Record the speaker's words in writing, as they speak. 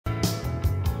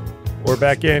We're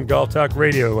back in Golf Talk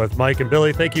Radio with Mike and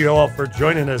Billy. Thank you all for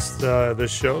joining us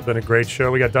this show. It's been a great show.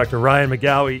 We got Dr. Ryan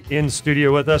McGowie in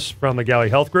studio with us from McGowie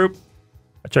Health Group.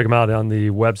 Check him out on the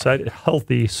website,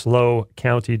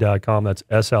 healthyslowcounty.com. That's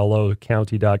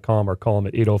SLOcounty.com, or call him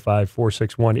at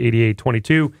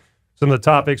 805-461-8822. Some of the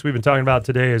topics we've been talking about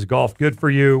today is golf good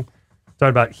for you? Talking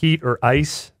about heat or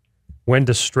ice, when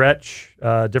to stretch,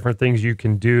 different things you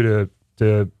can do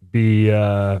to be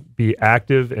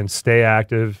active and stay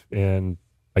active, and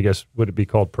I guess would it be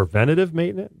called preventative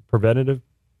maintenance, preventative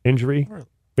injury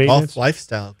maintenance, golf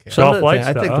lifestyle care. Golf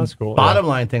lifestyle. I think the cool. bottom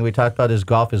line thing we talked about is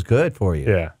golf is good for you.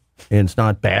 Yeah, and it's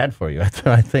not bad for you.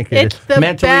 I think it's the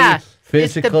mentally, best.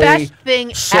 physically, it's the best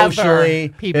thing socially,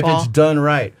 ever, people. if it's done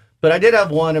right. But I did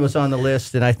have one that was on the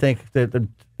list, and I think that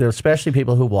especially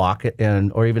people who walk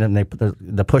or even if they put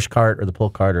the push cart or the pull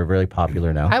cart are really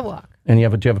popular now. I walk. And do you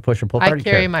have a push or pull cart? I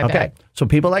carry my bag. So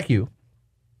people like you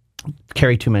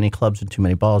carry too many clubs and too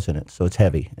many balls in it, so it's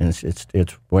heavy and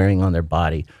it's wearing on their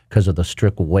body because of the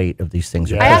strict weight of these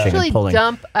things. I Pushing actually and pulling.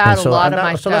 dump out so a lot of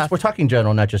my stuff. We're talking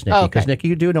general, not just Nikki, because Nikki,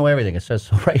 you do know everything. It says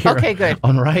so right here. Okay, good.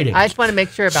 On writing. I just want to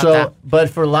make sure about that. But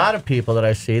for a lot of people that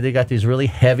I see, they got these really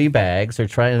heavy bags. They're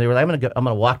trying. They were like, I'm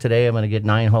gonna walk today. I'm gonna get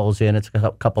 9 holes in. It's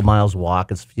a couple miles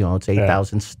walk. It's it's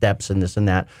 8,000 steps and this and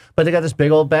that. But they got this big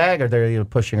old bag, or they're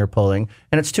pushing or pulling,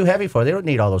 and it's too heavy for them. They don't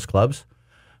need all those clubs.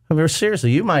 I mean,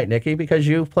 seriously, you might, Nikki, because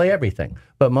you play everything.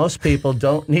 But most people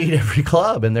don't need every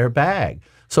club in their bag.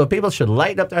 So people should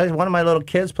lighten up. One of my little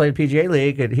kids played PGA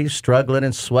League, and he's struggling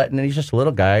and sweating, and he's just a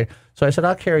little guy. So I said,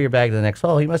 I'll carry your bag to the next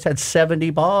hole. He must have had 70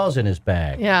 balls in his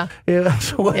bag. Yeah.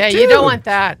 So you don't want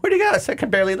that. Where do you go? I said, I can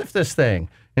barely lift this thing.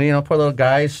 And, poor little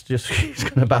guy's just, he's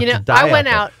about to die. I went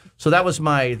out. So that was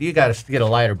you got to get a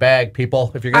lighter bag,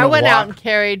 people. If you're going to walk. I went out and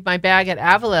carried my bag at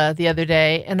Avila the other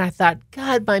day, and I thought,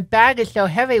 God, my bag is so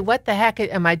heavy. What the heck?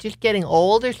 Am I just getting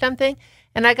old or something?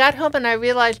 And I got home, and I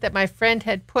realized that my friend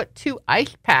had put 2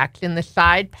 ice packs in the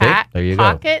side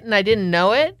pocket, and I didn't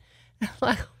know it. I'm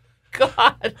like, oh,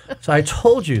 God. So I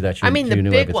told you that you knew everything. The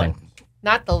big one,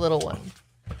 not the little one.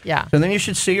 Yeah. So then you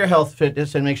should see your health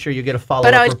fitness and make sure you get a follow-up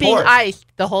report. But I was being iced.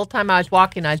 The whole time I was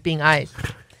walking, I was being iced.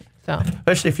 So.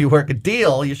 Especially if you work a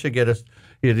deal, you should get a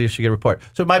report.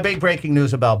 So my big breaking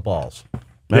news about balls.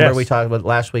 Remember we talked about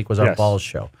last week was our balls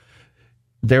show.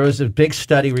 There was a big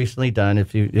study recently done.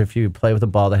 If you play with a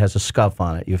ball that has a scuff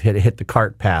on it, you've hit the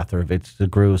cart path, or if the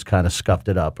grooves kind of scuffed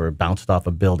it up or bounced off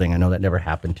a building. I know that never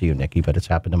happened to you, Nikki, but it's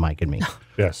happened to Mike and me.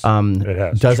 Yes, it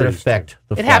has. Does it affect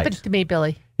the flight? It happens to me,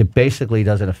 Billy. It basically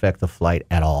doesn't affect the flight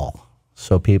at all.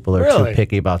 So people are too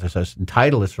picky about this. As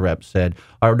Titleist rep said,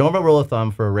 our normal rule of thumb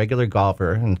for a regular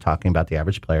golfer, and talking about the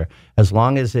average player, as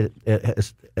long as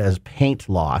as paint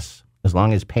loss,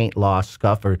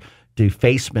 scuff, or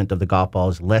defacement of the golf ball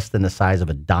is less than the size of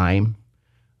a dime,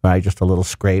 right? Just a little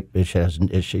scrape,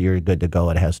 you're good to go.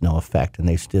 It has no effect. And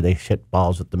they hit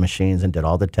balls with the machines and did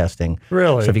all the testing.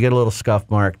 Really? So if you get a little scuff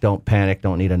mark, don't panic.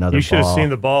 Don't need another ball. You should have seen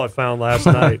the ball I found last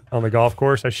night on the golf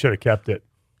course. I should have kept it.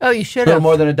 Oh, you should have. A little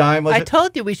more than a dime, was it? I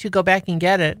told you we should go back and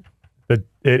get it.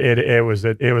 It was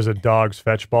a dog's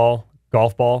fetch ball,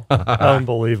 golf ball.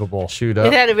 Unbelievable. Shoot up.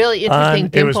 It had a really interesting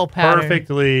dimple pattern.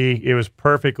 It was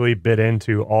perfectly bit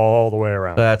into all the way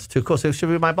around. That's too cool. So it should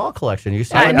be my ball collection. You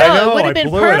see? I know. It would have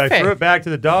been perfect. I threw it back to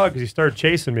the dog because he started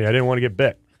chasing me. I didn't want to get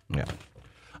bit. Yeah.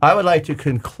 I would like to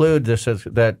conclude this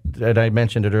that I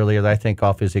mentioned it earlier, that I think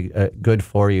golf is good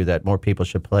for you, that more people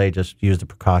should play. Just use the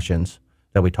precautions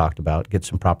that we talked about, get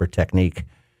some proper technique,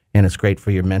 and it's great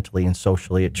for you mentally and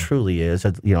socially. It truly is.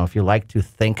 If you like to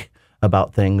think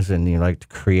about things and you like to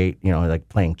create, like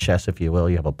playing chess, if you will,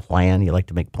 you have a plan, you like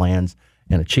to make plans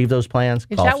and achieve those plans.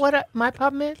 Is that what my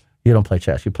problem is? You don't play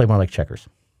chess. You play more like checkers.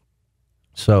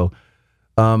 So,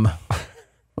 I'll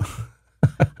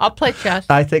play chess.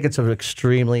 I think it's an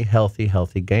extremely healthy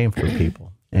game for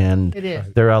people. And it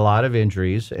is. There are a lot of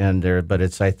injuries, but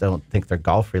I don't think they're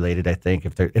golf related. I think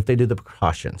if they do the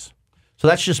precautions. So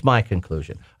that's just my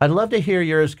conclusion. I'd love to hear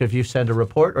yours if you send a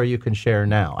report, or you can share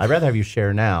now. I'd rather have you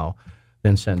share now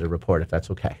than send a report, if that's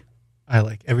okay. I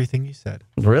like everything you said.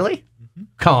 Really? Mm-hmm.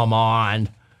 Come on.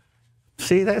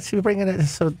 See, you bring it.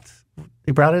 So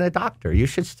you brought in a doctor. You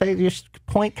should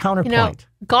point counterpoint.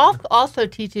 Golf also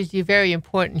teaches you very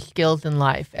important skills in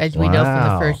life, as we know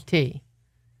from the first tee.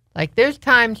 Like there's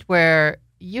times where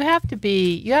you have to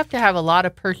have a lot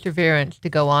of perseverance to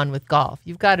go on with golf.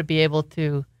 You've got to be able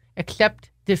to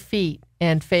accept defeat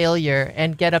and failure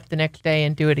and get up the next day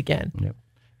and do it again. Yep.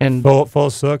 And full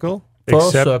circle.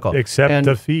 Except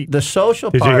defeat. The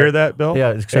social part. Did you hear that, Bill?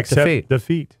 Yeah, except defeat.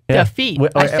 Defeat. Yeah. Defeat.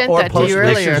 I sent that to you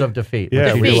earlier. Pictures of defeat.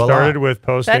 Yeah, we started with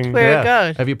posting. That's where it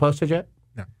goes. Have you posted yet?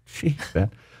 No. Jeez,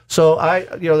 man. So I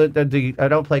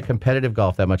don't play competitive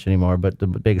golf that much anymore, but the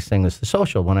biggest thing is the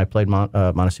social. When I played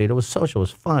Montecito, it was social, it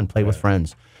was fun, played with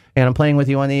friends. And I'm playing with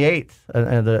you on the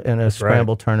 8th in a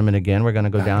scramble tournament again. We're going to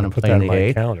go down and play on the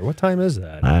 8th. Calendar. What time is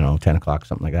that? I don't know, 10 o'clock,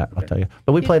 something like that. I'll tell you.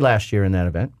 But we played last year in that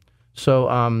event. So,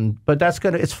 but that's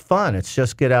good. It's fun. It's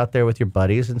just get out there with your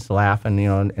buddies and laugh and,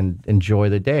 and enjoy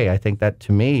the day. I think that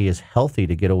to me is healthy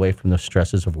to get away from the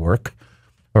stresses of work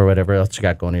or whatever else you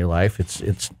got going in your life.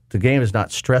 The game is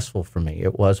not stressful for me.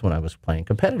 It was when I was playing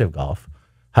competitive golf.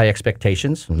 High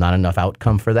expectations, not enough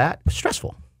outcome for that.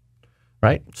 Stressful.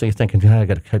 Right? So you're thinking, I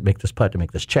got to make this putt to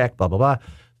make this check, blah, blah, blah.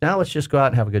 Now let's just go out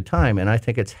and have a good time. And I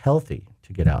think it's healthy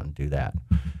to get out and do that.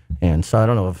 And so I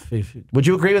don't know if would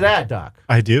you agree with that, Doc?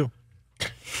 I do.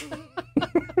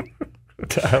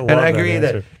 I agree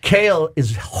that kale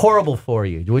is horrible for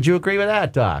you. Would you agree with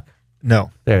that, Doc?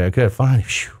 No. There, good, fine.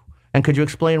 And could you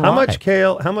explain why? How much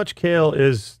kale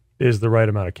is the right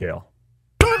amount of kale?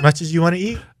 As much as you want to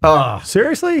eat?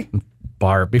 Seriously?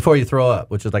 Bar before you throw up,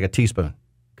 which is like a teaspoon.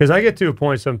 Because I get to a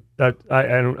point,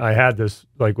 I had this,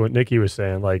 like what Nikki was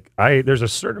saying, there's a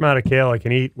certain amount of kale I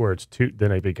can eat where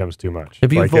then it becomes too much.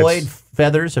 If you avoid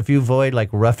feathers, if you avoid like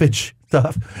roughage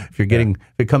stuff, if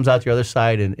it comes out the other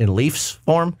side in leaves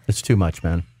form, it's too much,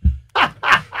 man.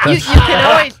 You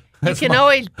can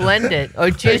always blend it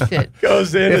or juice it.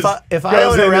 Goes in if I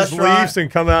own a restaurant, leaves and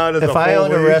come out as if I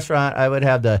owned a restaurant, I would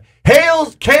have the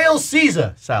kale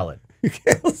Caesar salad.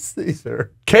 Kale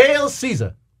Caesar. Kale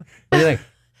Caesar. What do you think?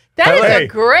 That is a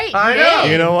great I know.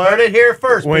 name. You know what? Heard it here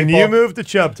first. When people. you move to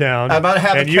Chubtown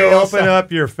and you kale open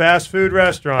up your fast food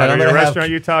restaurant or your restaurant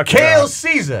you talk about. Kale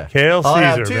Caesar. Kale I'll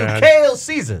have Caesar, two man. Kale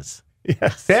Caesars.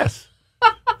 Yes.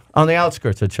 On the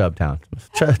outskirts of Chubtown.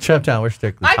 Chubtown, we're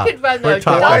strictly I could run those.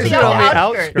 Why is it on the outskirts?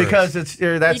 outskirts? Because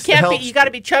that's You can't be. You got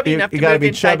to be chubby enough to You got to move be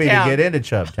inside chubby town. to get into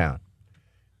Chubtown.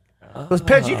 Because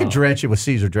Peds, you can drench it with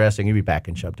Caesar dressing. You'll be back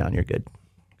in Chubtown. You're good.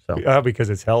 So Because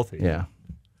it's healthy. yeah.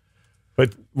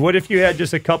 But what if you had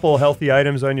just a couple healthy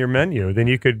items on your menu? Then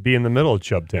you could be in the middle of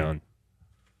Chubtown.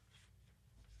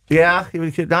 Yeah,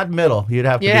 not middle. You'd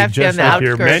have to You'd be have to be just on the If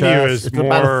your outskirts. menu is it's more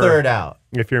about a third out.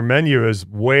 If your menu is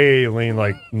way lean,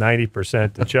 like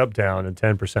 90% to Chubtown and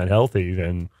 10% healthy,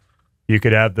 then you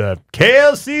could have the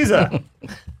Kale Caesar.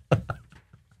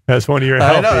 That's one of your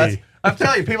I know. healthy. I'm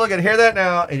telling you, people are going to hear that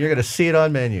now, and you're going to see it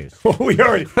on menus. We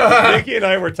already, Nikki and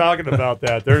I were talking about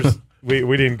that. We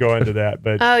didn't go into that,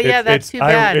 but Oh, yeah, that's too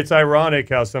bad. It's ironic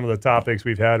how some of the topics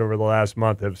we've had over the last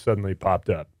month have suddenly popped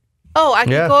up. Oh, I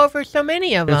can Yeah. go over so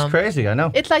many of them. It's crazy, I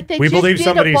know. It's like they We just believe did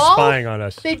somebody's a ball. spying on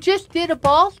us. They just did a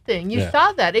balls thing. You Yeah.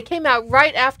 saw that. It came out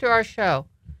right after our show.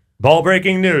 Ball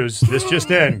breaking news. This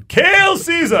just in. Kale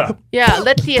Caesar. Yeah,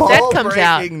 let's see if that comes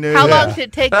out. Ball-breaking news. How long Yeah. did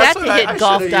it take That's that what to I hit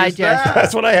Golf should've used Digest? that.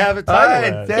 That's what I have it titled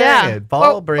as. Dang Yeah. it.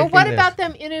 Ball breaking. Or what about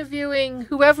them interviewing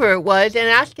whoever it was and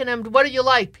asking them, what do you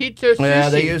like, pizza or sushi? Yeah,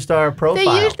 they used our profile.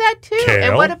 They used that too. Kale?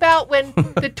 And what about when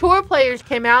the tour players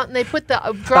came out and they put the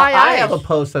dry I ice? have a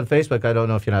post on Facebook. I don't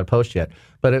know if you're not post yet,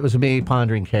 but it was me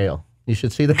pondering kale. You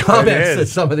should see the comments is. that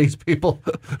some of these people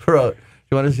wrote.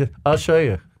 You want to see? I'll show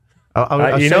you. I'll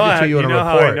send it to you in a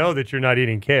how report. I know that you're not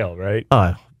eating kale, right?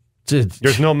 Oh, dude,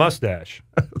 There's no mustache.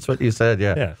 that's what you said.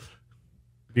 Yeah. Yeah.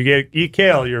 If you eat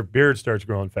kale, your beard starts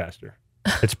growing faster.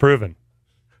 It's proven.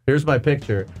 Here's my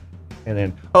picture, and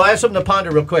then I have something to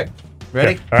ponder real quick.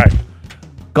 Ready? Okay. All right.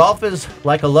 Golf is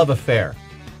like a love affair.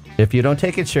 If you don't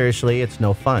take it seriously, it's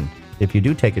no fun. If you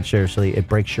do take it seriously, it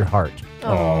breaks your heart.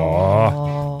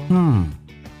 Oh.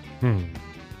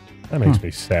 That makes me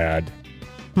sad.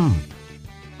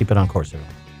 Keep it on course,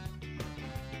 everyone.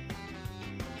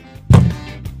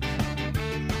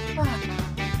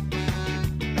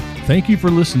 Thank you for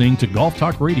listening to Golf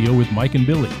Talk Radio with Mike and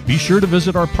Billy. Be sure to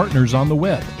visit our partners on the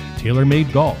web,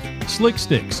 TaylorMade Golf, Slick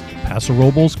Sticks,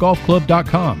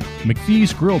 PasoRoblesGolfClub.com,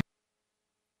 McPhee's Grill